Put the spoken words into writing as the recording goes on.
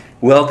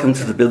Welcome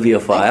to the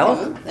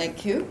Bibliophile.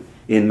 Thank you.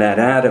 In Mad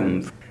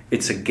Adam.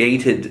 It's a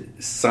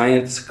gated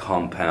science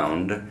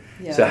compound.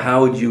 Yeah. So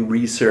how would you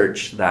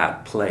research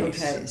that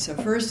place? Okay, so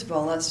first of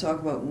all, let's talk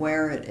about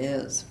where it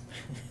is.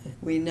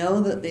 We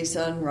know that the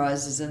sun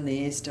rises in the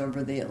east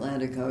over the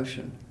Atlantic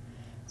Ocean.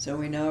 So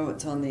we know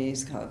it's on the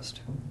east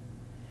coast.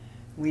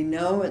 We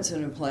know it's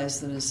in a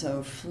place that is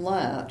so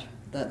flat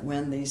that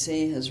when the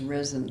sea has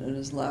risen, it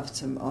has left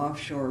some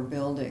offshore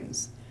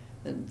buildings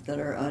that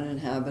are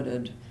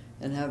uninhabited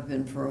and have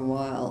been for a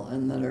while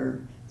and that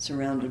are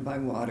surrounded by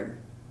water.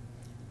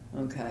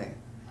 Okay,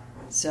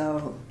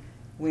 so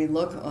we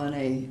look on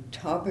a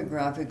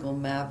topographical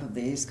map of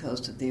the east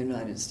coast of the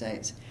United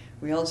States.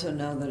 We also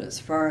know that it's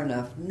far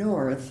enough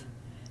north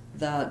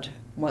that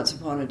once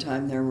upon a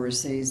time there were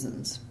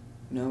seasons,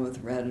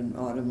 with red and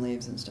autumn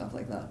leaves and stuff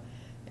like that,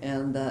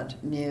 and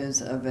that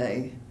news of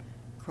a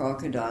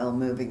crocodile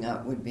moving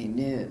up would be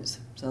news.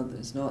 So that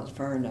it's not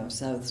far enough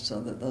south so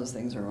that those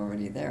things are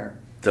already there.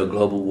 So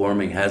global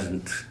warming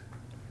hasn't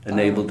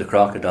enabled the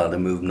crocodile to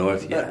move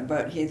north yet.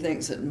 But he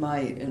thinks it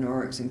might in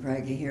Oryx and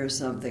Crag. He hears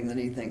something that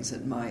he thinks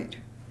it might.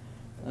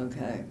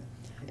 Okay.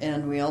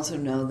 And we also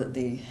know that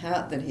the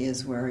hat that he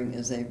is wearing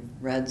is a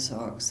Red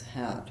Sox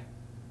hat.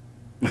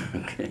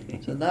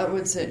 Okay. So that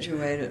would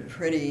situate it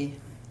pretty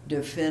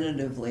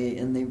definitively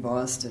in the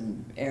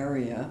Boston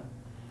area,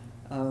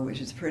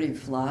 which is pretty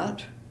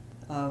flat.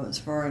 It's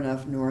far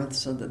enough north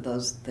so that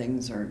those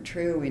things are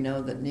true. We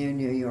know that New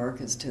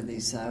York is to the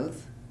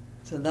south.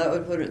 So that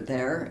would put it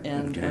there.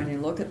 And when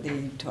you look at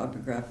the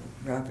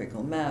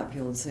topographical map,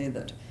 you'll see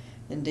that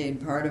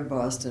indeed part of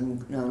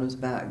Boston, known as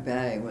Back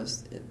Bay,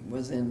 was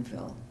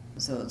infill.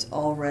 So it's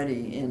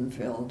already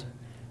infilled.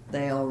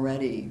 They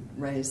already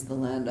raised the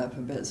land up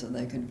a bit so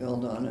they could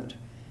build on it.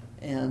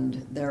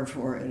 And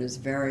therefore it is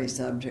very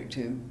subject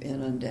to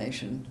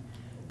inundation.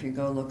 If you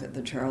go look at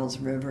the Charles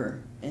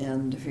River,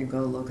 and if you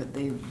go look at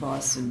the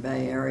Boston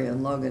Bay area,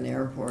 Logan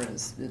Airport,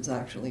 it's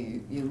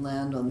actually, you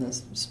land on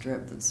this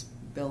strip that's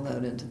built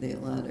out into the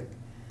Atlantic.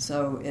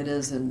 So it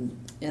is in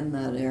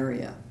that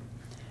area.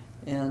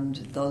 And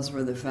those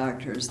were the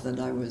factors that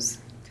I was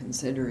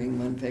considering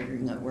when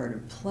figuring out where to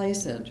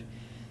place it.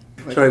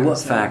 Sorry, what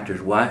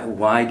factors?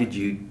 Why did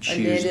you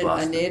choose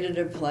Boston? I needed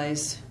a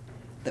place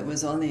that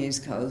was on the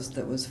East Coast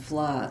that was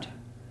flat.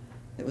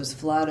 It was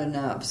flat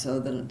enough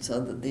so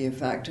that the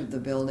effect of the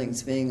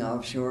buildings being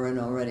offshore and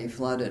already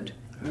flooded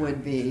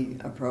would be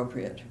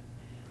appropriate.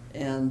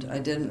 And I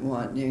didn't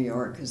want New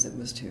York because it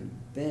was too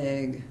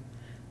big.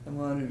 I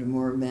wanted a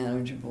more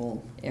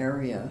manageable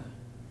area.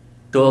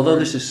 So although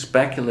this is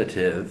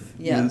speculative,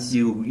 yes,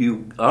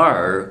 you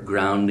are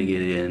grounding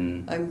it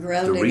in I'm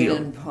grounding the real.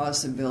 it in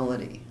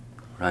possibility.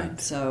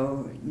 Right.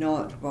 So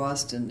not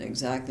Boston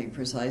exactly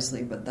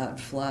precisely, but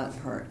that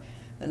flat part.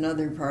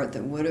 Another part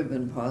that would have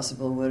been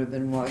possible would have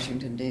been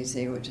Washington,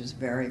 D.C., which is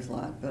very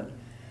flat, but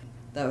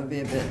that would be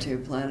a bit too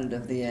Planet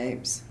of the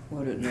Apes,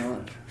 would it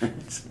not?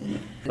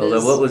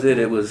 Although, what was it?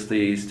 It was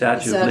the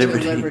Statue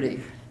of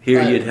Liberty.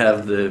 Here you'd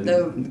have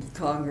the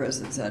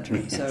Congress, etc.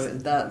 Yes. So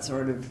that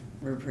sort of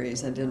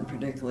reprise, I didn't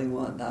particularly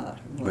want that.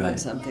 I wanted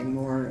something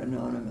more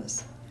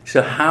anonymous.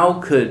 So how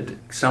could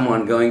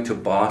someone going to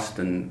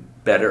Boston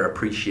better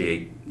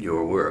appreciate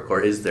your work,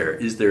 or is there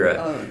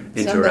a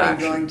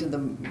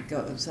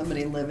interaction?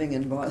 Somebody living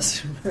in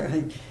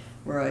Boston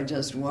where I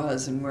just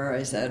was, and where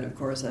I said, of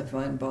course, I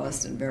find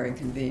Boston very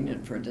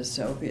convenient for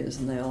dystopias,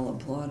 and they all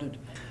applauded.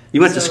 You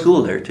went to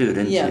school there too,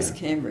 didn't you? Yes,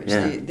 Cambridge.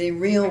 Yeah. The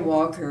real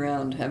walk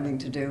around having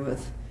to do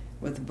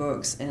with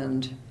books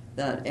and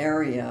that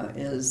area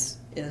is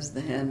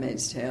the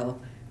Handmaid's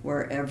Tale,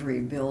 where every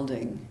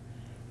building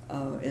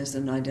is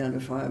an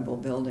identifiable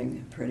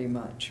building, pretty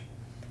much.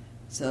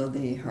 So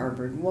the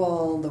Harvard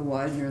Wall, the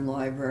Widener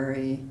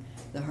Library,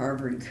 the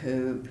Harvard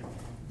Coop,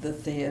 the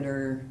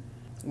theater,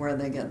 where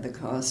they get the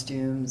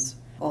costumes,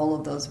 all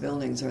of those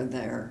buildings are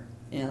there,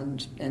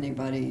 and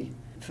anybody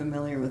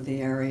familiar with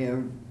the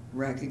area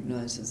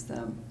recognizes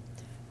them.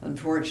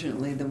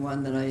 Unfortunately, the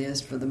one that I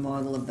used for the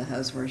model of the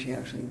house where she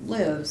actually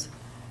lives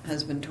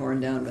has been torn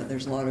down, but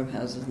there's a lot of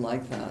houses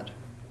like that.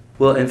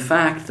 Well, in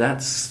fact,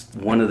 that's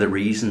one of the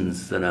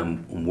reasons that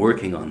I'm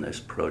working on this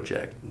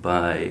project.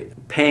 By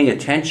paying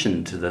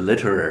attention to the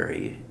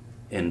literary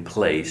in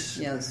place,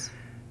 yes,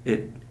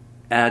 it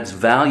adds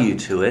value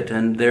to it,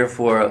 and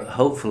therefore,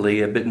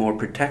 hopefully, a bit more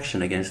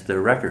protection against the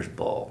wrecker's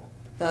ball.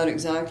 That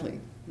exactly,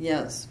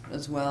 yes,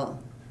 as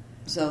well.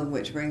 So,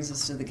 which brings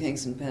us to the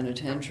Kingston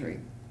Penitentiary,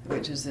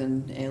 which is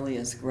in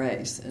Alias,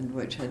 Grace, and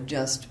which had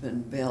just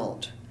been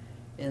built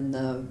in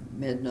the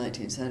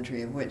mid-19th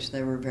century, of which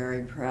they were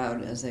very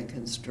proud as a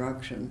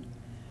construction,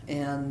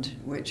 and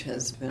which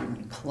has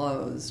been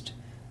closed.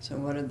 So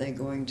what are they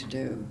going to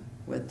do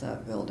with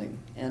that building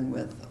and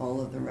with all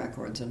of the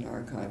records and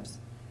archives?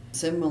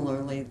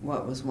 Similarly,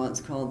 what was once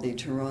called the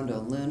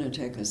Toronto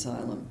Lunatic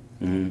Asylum,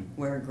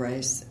 where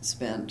Grace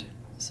spent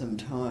some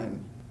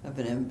time, of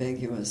an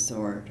ambiguous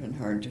sort and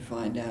hard to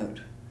find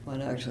out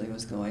what actually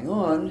was going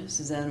on.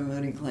 Susanna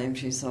Moody claimed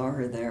she saw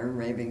her there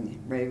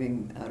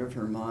raving out of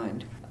her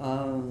mind.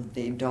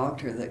 The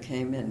doctor that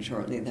came in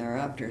shortly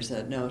thereafter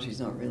said, no, she's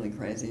not really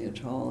crazy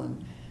at all,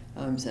 and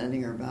I'm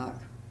sending her back.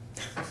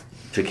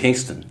 To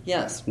Kingston?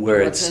 Yes,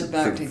 where it's sent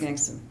back to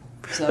Kingston.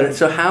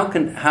 So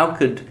how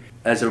could,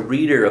 as a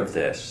reader of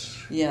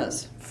this,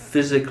 yes,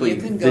 physically...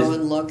 You can go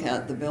and look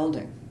at the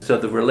building. So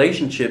the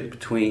relationship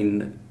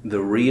between the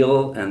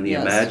real and the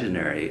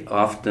imaginary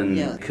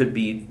often could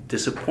be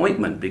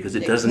disappointment because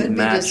it doesn't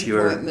match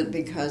your... It could be disappointment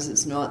because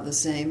it's not the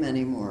same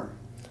anymore.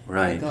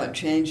 Right. It got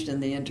changed in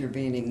the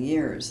intervening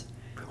years.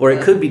 Or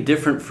it could be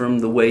different from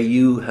the way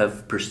you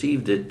have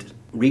perceived it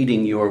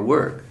reading your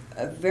work.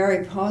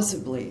 Very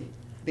possibly,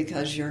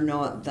 because you're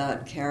not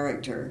that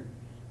character.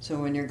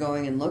 So when you're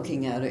going and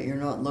looking at it, you're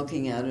not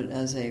looking at it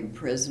as a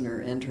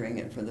prisoner entering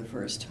it for the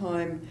first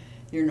time.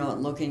 You're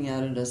not looking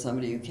at it as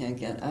somebody who can't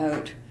get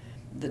out.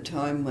 The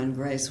time when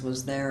Grace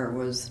was there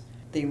was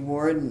the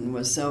warden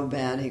was so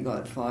bad he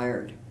got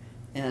fired.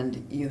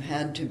 And you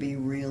had to be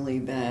really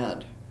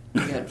bad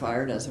to get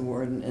fired as a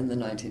warden in the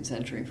 19th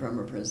century from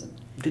a prison.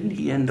 Didn't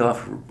he end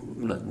off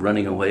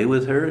running away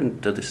with her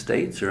into the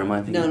States, or am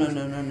I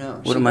thinking... No.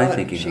 What am I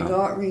thinking of? She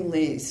got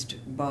released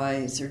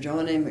by Sir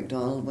John A.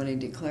 Macdonald when he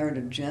declared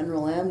a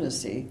general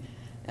amnesty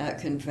at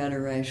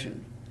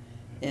Confederation.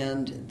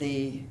 And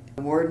the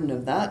warden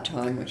of that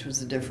time, which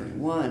was a different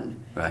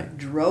one,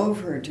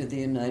 drove her to the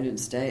United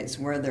States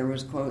where there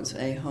was, quotes,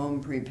 a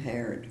home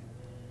prepared.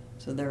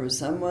 So there was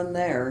someone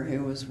there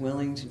who was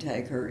willing to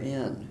take her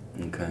in.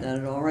 Okay. That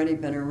had already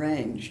been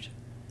arranged.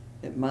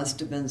 It must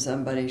have been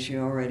somebody she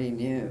already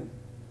knew.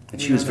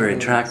 And she was very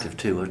attractive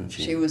too, wasn't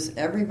she? She was,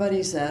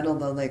 everybody said,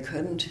 although they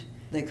couldn't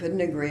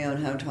agree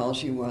on how tall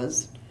she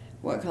was,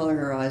 what color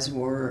her eyes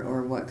were,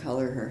 or what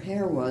color her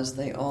hair was,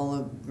 they all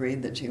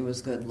agreed that she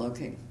was good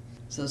looking.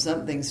 So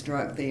something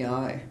struck the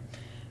eye.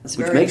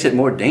 Which makes it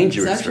more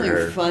dangerous for her. It's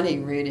actually funny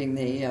reading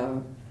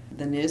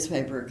the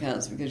newspaper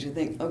accounts because you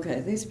think,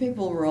 okay, these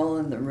people were all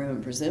in the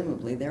room,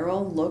 presumably. They're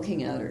all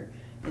looking at her,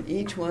 and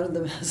each one of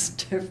them has a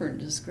different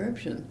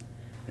description.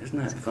 Isn't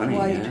that funny?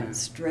 Quite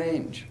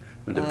strange.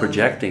 When they're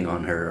projecting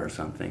on her or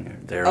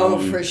something.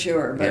 For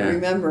sure. But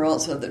remember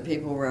also that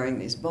people were wearing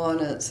these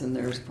bonnets, and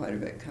there was quite a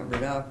bit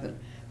covered up.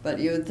 But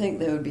you would think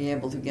they would be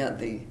able to get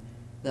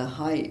the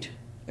height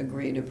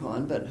agreed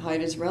upon, but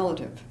height is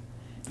relative.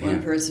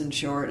 One person's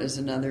short is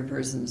another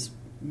person's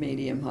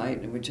medium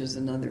height, which is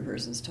another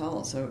person's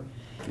tall. So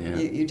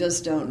you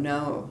just don't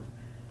know.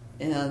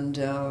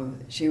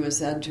 And she was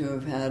said to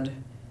have had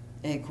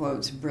a,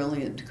 quotes,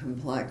 brilliant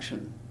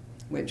complexion,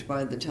 which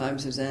by the time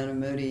Susanna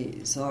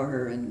Moody saw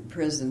her in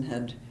prison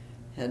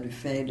had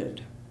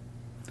faded.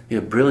 Yeah,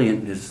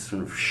 brilliant is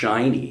sort of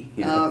shiny.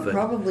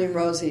 Probably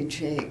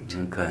rosy-cheeked,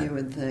 okay. You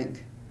would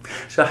think.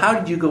 So how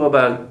did you go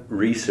about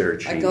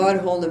researching? I got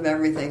hold of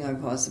everything I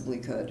possibly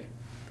could.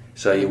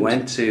 So you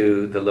went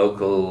to the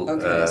local...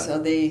 Okay, so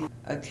the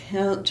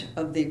account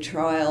of the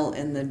trial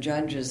in the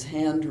judge's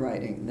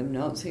handwriting, the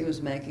notes he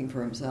was making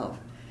for himself,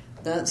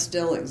 that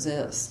still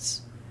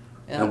exists.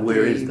 And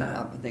where is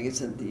that? I think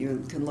it's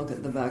you can look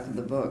at the back of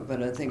the book,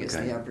 but I think it's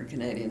the Upper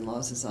Canadian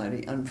Law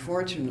Society.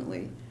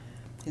 Unfortunately,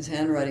 his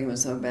handwriting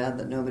was so bad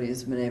that nobody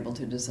has been able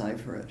to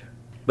decipher it.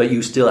 But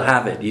you still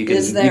have it. You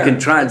can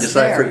try and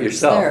decipher it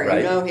yourself, right?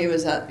 You know, he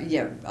was at...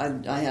 Yeah,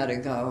 I had to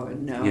go.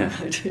 No,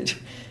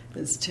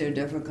 it's too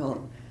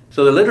difficult.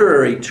 So the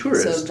literary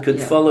tourist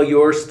could follow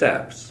your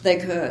steps. They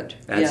could.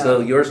 And so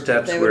your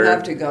steps They would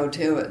have to go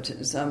to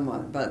it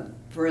somewhat. But,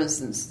 for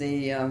instance,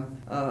 the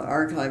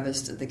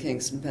archivist at the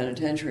Kingston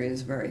Penitentiary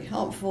is very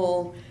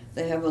helpful.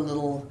 They have a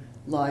little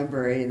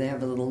library. They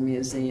have a little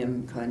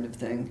museum kind of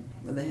thing.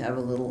 Where they have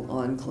a little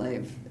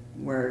enclave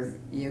where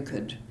you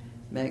could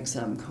make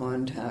some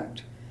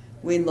contact.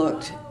 We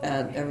looked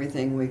at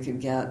everything we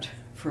could get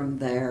from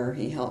there.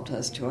 He helped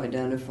us to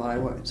identify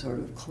what sort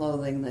of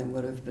clothing they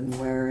would have been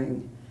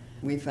wearing.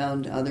 We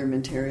found other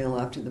material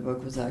after the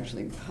book was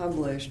actually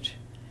published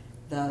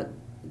that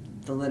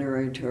the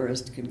literary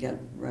tourist could get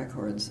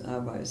records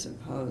of, I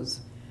suppose.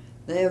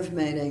 They have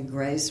made a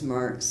Grace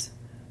Marks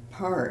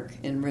Park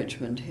in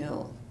Richmond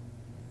Hill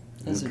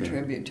as a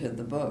tribute to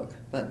the book.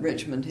 But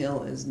Richmond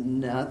Hill is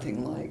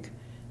nothing like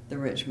the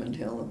Richmond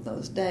Hill of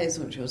those days,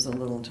 which was a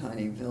little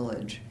tiny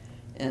village.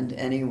 And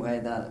anyway,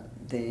 that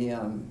the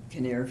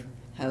Kinnear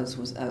house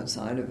was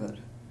outside of it.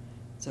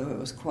 So it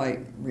was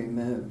quite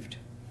removed.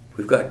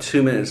 We've got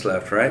 2 minutes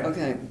left, right?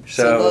 Okay.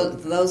 So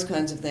those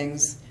kinds of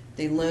things.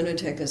 The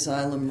lunatic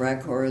asylum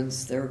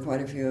records, there were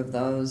quite a few of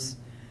those.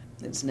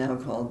 It's now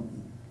called,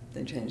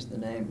 they changed the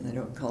name. They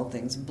don't call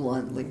things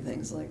bluntly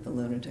things like the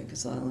lunatic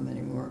asylum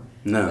anymore.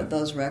 No. But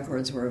those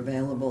records were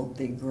available.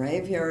 The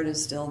graveyard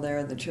is still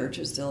there. The church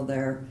is still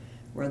there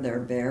where they're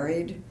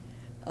buried.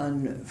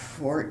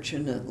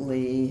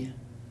 Unfortunately,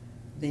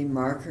 the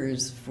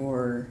markers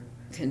for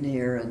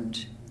Kinnear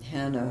and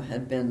Hannah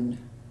had been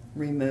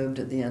removed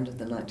at the end of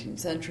the 19th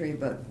century,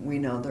 but we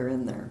know they're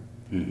in there.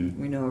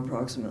 Mm-hmm. We know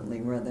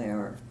approximately where they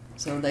are.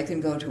 So they can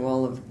go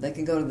to they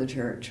can go to the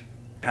church.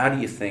 How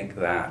do you think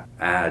that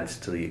adds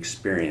to the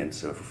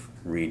experience of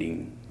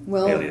reading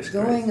Well, Alias?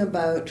 going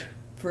about,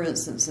 for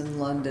instance, in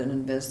London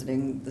and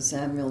visiting the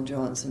Samuel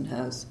Johnson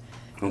House.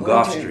 On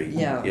Gough Street?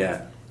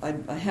 Yeah.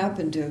 I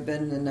happened to have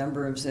been in a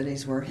number of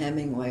cities where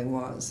Hemingway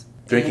was.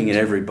 Drinking in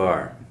every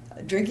bar.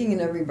 Drinking in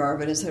every bar,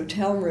 but his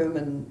hotel room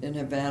in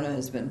Havana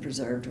has been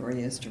preserved where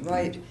he used to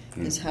write.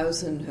 His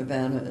house in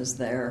Havana is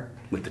there.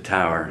 With the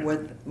tower.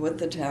 With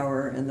the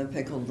tower and the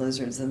pickled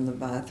lizards in the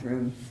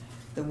bathroom.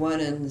 The one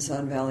in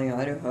Sun Valley,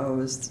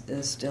 Idaho is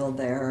still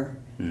there,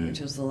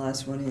 which was the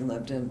last one he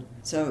lived in.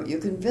 So you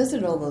can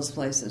visit all those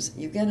places.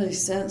 You get a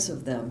sense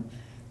of them,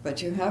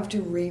 but you have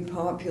to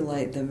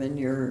repopulate them in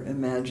your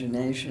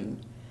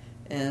imagination.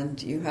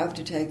 And you have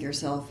to take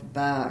yourself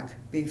back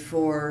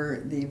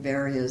before the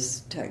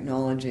various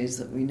technologies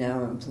that we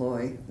now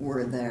employ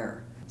were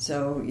there.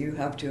 So you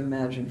have to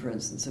imagine, for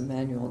instance, a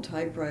manual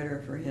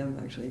typewriter for him.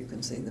 Actually, you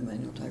can see the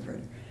manual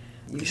typewriter.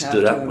 He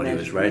stood up when he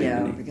was writing, yeah,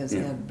 didn't he? Because he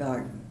had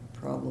back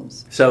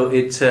problems. So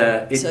it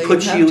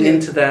puts you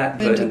into that...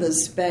 into the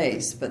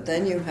space, but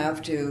then you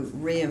have to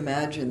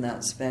reimagine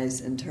that space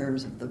in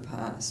terms of the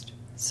past.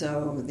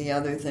 So the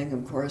other thing,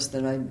 of course,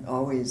 that I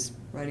always,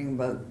 writing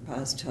about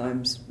past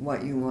times,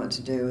 what you want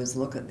to do is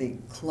look at the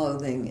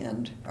clothing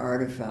and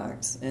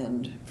artifacts,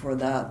 and for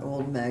that,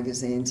 old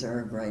magazines are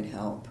a great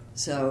help.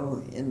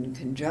 So in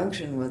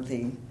conjunction with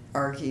the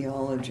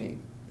archaeology,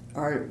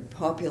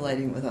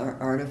 populating with our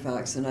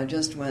artifacts, and I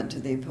just went to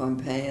the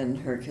Pompeian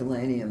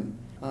Herculaneum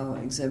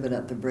exhibit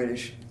at the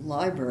British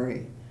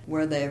Library,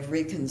 where they've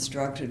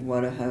reconstructed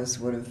what a house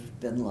would have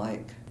been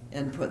like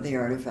and put the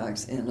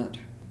artifacts in it.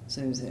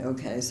 So you say,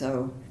 okay,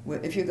 so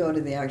if you go to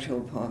the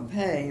actual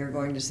Pompeii, you're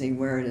going to see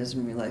where it is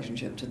in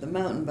relationship to the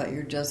mountain, but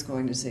you're just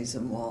going to see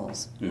some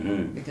walls.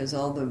 Mm-hmm. Because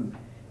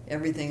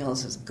everything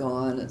else is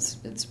gone, it's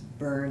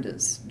burned,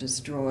 it's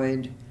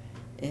destroyed,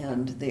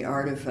 and the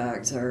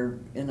artifacts are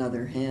in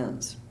other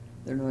hands.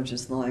 They're not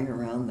just lying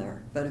around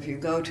there. But if you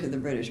go to the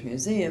British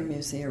Museum,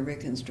 you see a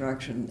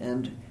reconstruction,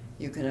 and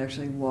you can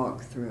actually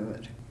walk through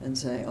it and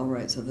say, all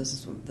right, so this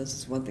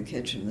is what the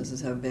kitchen, this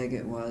is how big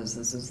it was,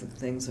 this is the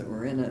things that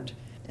were in it.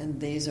 And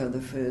these are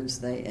the foods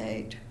they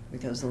ate,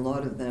 because a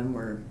lot of them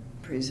were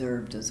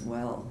preserved as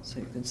well. So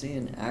you can see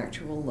an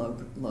actual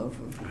loaf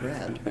of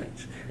bread.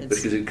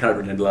 Because it's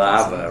covered in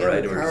lava,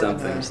 right, or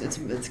something.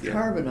 It's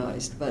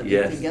carbonized, but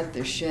yes. You can get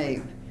the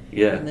shape.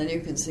 Yeah. And then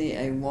you can see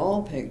a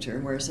wall picture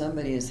where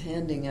somebody is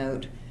handing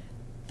out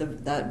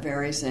that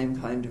very same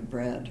kind of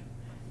bread,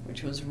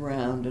 which was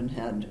round and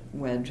had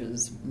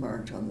wedges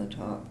marked on the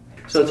top.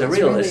 So it's a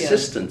real really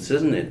assistance,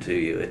 isn't it, to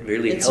you? It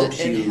really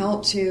helps you. It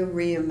helps you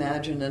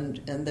reimagine,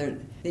 and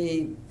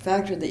the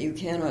factor that you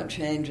cannot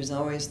change is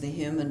always the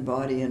human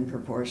body in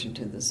proportion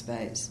to the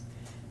space.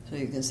 So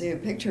you can see a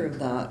picture of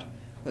that,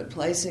 but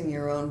placing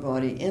your own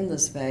body in the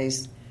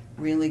space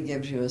really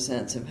gives you a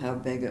sense of how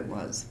big it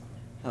was,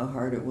 how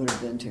hard it would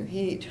have been to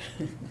heat,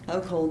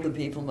 how cold the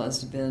people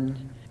must have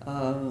been.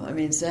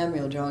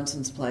 Samuel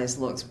Johnson's place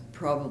looks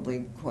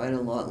probably quite a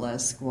lot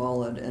less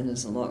squalid and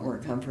is a lot more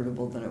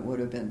comfortable than it would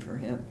have been for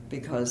him,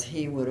 because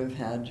he would have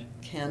had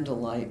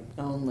candlelight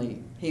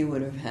only. He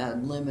would have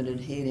had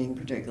limited heating,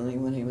 particularly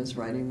when he was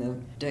writing the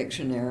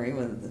dictionary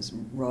with this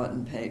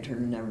rotten patron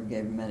who never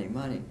gave him any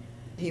money.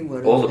 He would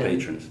have all the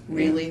patrons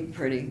really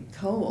pretty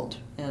cold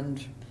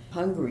and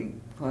hungry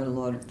quite a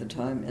lot of the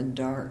time and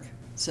dark.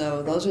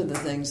 So those are the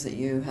things that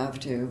you have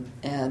to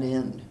add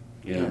in.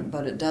 Yeah.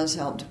 But it does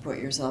help to put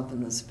yourself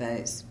in the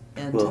space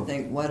and to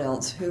think what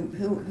else,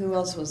 who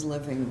else was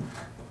living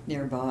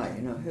nearby,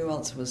 who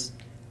else was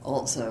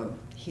also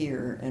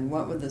here, and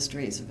what would the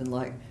streets have been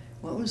like?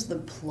 What was the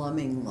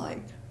plumbing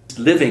like?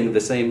 Living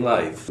the same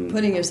life.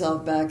 Putting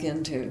yourself back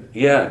into.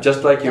 Yeah,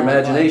 just like your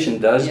imagination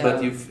life. does, Yeah.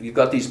 but you've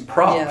got these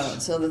props. Yeah,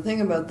 so the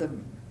thing about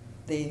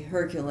the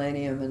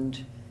Herculaneum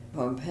and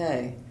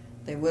Pompeii,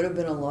 they would have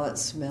been a lot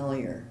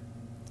smellier.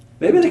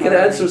 Maybe they could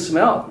add some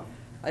smell.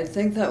 I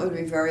think that would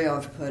be very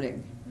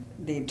off-putting.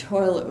 The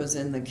toilet was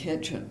in the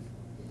kitchen,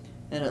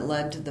 and it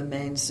led to the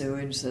main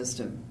sewage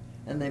system.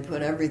 And they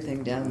put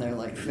everything down there,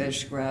 like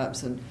fish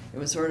scraps, and it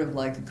was sort of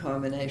like a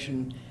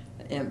combination,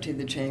 empty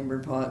the chamber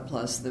pot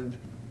plus the,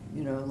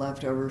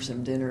 leftovers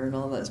from dinner and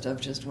all that stuff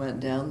just went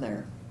down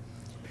there.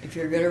 If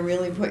you're going to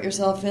really put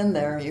yourself in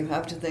there, you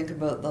have to think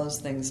about those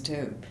things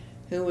too.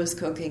 Who was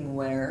cooking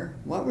where?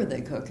 What were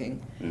they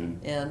cooking?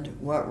 Mm-hmm. And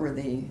what were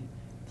the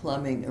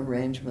plumbing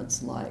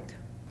arrangements like?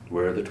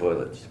 Where are the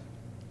toilets?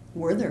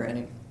 Were there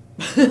any?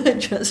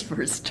 Just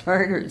for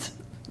starters.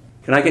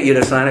 Can I get you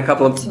to sign a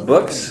couple of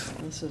books?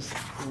 This is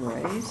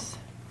great.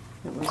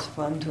 It was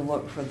fun to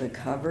look for the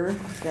cover.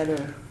 Got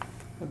a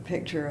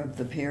picture of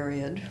the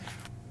period.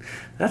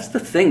 That's the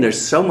thing.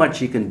 There's so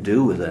much you can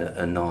do with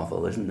a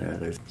novel, isn't there?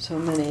 There's so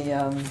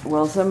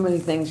many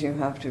things you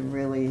have to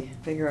really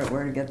figure out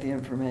where to get the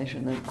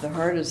information. The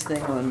hardest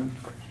thing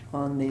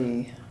on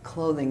the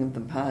clothing of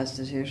the past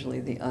is usually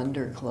the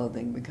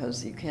underclothing,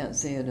 because you can't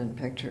see it in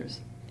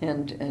pictures.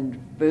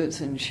 And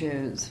boots and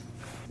shoes.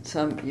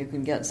 you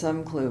can get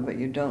some clue, but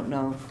you don't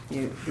know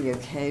the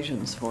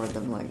occasions for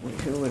them, like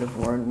who would have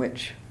worn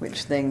which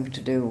thing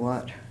to do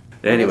what.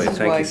 Anyway, this is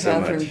thank why you so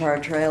Catherine much.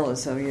 Partrail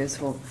is so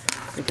useful,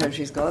 because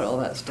she's got all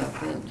that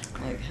stuff in,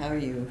 like how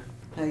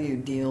you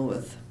deal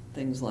with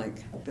things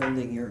like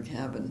building your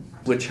cabin.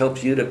 Which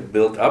helps you to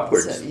build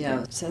upwards.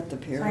 Set the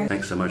period.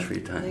 Thanks so much for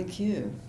your time. Thank you.